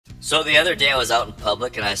So the other day I was out in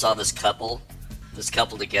public and I saw this couple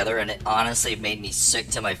together, and it honestly made me sick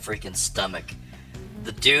to my freaking stomach.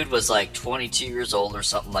 The dude was like 22 years old or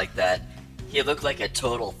something like that. He looked like a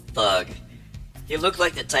total thug. He looked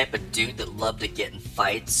like the type of dude that loved to get in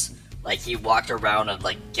fights. Like he walked around in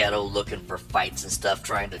like ghetto looking for fights and stuff,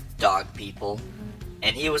 trying to dog people.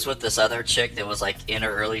 And he was with this other chick that was like in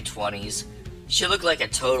her early 20s. She looked like a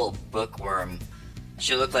total bookworm.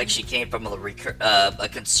 She looked like she came from a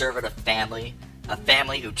conservative family, a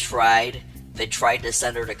family who tried. They tried to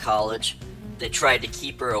send her to college. They tried to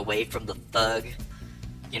keep her away from the thug.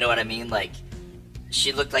 You know what I mean? Like,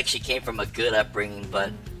 she looked like she came from a good upbringing,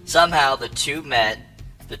 but somehow the two met,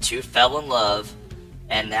 the two fell in love,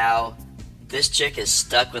 and now this chick is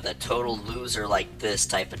stuck with a total loser like this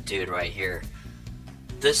type of dude right here.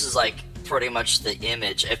 This is like pretty much the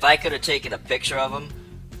image. If I could have taken a picture of him,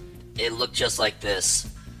 it looked just like this.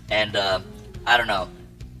 And I don't know.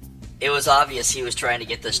 It was obvious he was trying to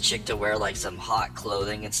get this chick to wear like some hot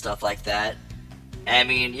clothing and stuff like that. I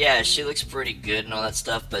mean, yeah, she looks pretty good and all that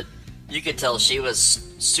stuff, but you could tell she was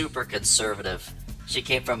super conservative. She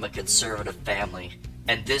came from a conservative family.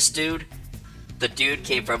 And this dude, the dude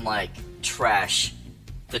came from like trash.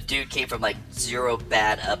 The dude came from like zero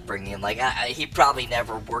bad upbringing. Like, he probably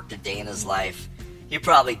never worked a day in his life. He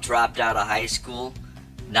probably dropped out of high school,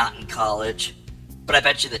 not in college. But I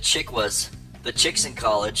bet you the chick's in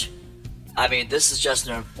college. I mean, this is just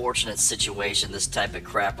an unfortunate situation, this type of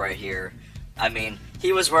crap right here. I mean,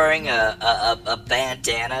 he was wearing a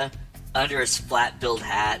bandana under his flat-billed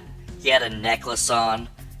hat. He had a necklace on.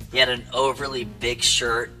 He had an overly big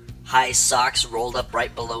shirt, high socks rolled up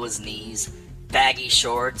right below his knees, baggy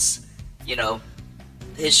shorts. You know,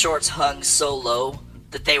 his shorts hung so low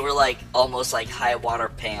that they were like almost like high water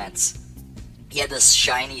pants. He had this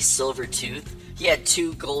shiny silver tooth. He had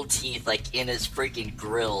two gold teeth like in his freaking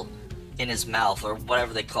grill, in his mouth, or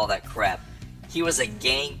whatever they call that crap. He was a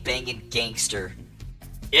gang-banging gangster.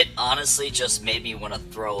 It honestly just made me want to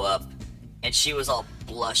throw up. And she was all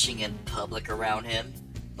blushing in public around him.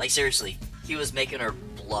 Like, seriously, he was making her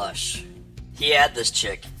blush. He had this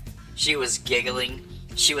chick. She was giggling.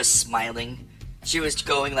 She was smiling. She was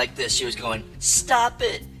going like this. She was going, "Stop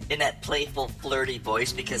it!" in that playful, flirty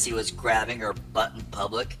voice because he was grabbing her butt in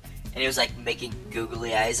public. And he was like making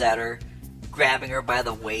googly eyes at her, grabbing her by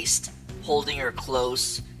the waist, holding her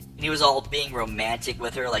close. And he was all being romantic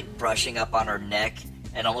with her, like brushing up on her neck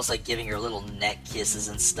and almost like giving her little neck kisses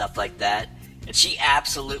and stuff like that. And she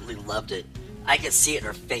absolutely loved it. I could see it in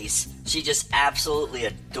her face. She just absolutely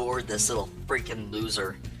adored this little freaking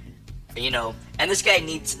loser. You know, and this guy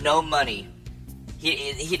needs no money.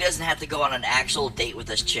 He doesn't have to go on an actual date with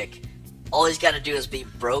this chick. All he's got to do is be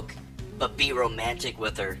broke, but be romantic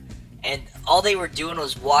with her. And all they were doing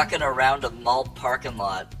was walking around a mall parking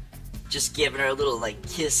lot, just giving her little like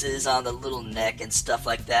kisses on the little neck and stuff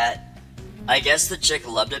like that. I guess the chick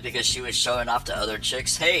loved it because she was showing off to other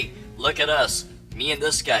chicks. Hey, look at us. Me and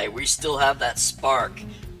this guy, we still have that spark.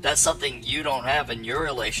 That's something you don't have in your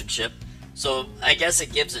relationship. So I guess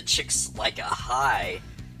it gives the chicks like a high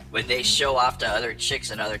when they show off to other chicks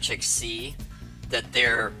and other chicks see that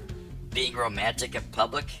they're being romantic in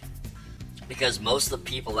public. Because most of the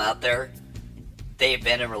people out there, they've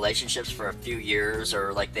been in relationships for a few years,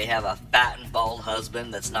 or like they have a fat and bald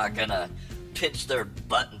husband that's not gonna pinch their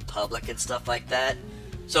butt in public and stuff like that.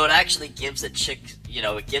 So it actually gives the chick,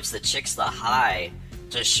 it gives the chicks the high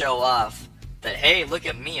to show off that, hey, look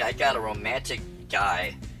at me, I got a romantic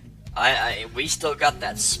guy. We still got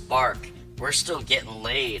that spark. We're still getting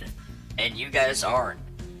laid, and you guys aren't.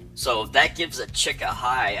 So that gives a chick a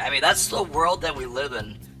high. I mean, that's the world that we live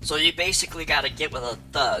in. So you basically gotta get with a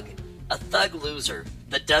thug loser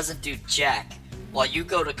that doesn't do jack, while you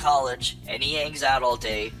go to college and he hangs out all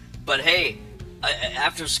day. But hey,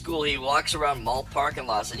 after school he walks around mall parking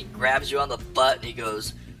lots and he grabs you on the butt and he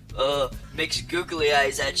goes, makes googly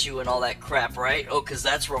eyes at you and all that crap, right? Oh, 'cause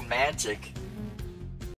that's romantic.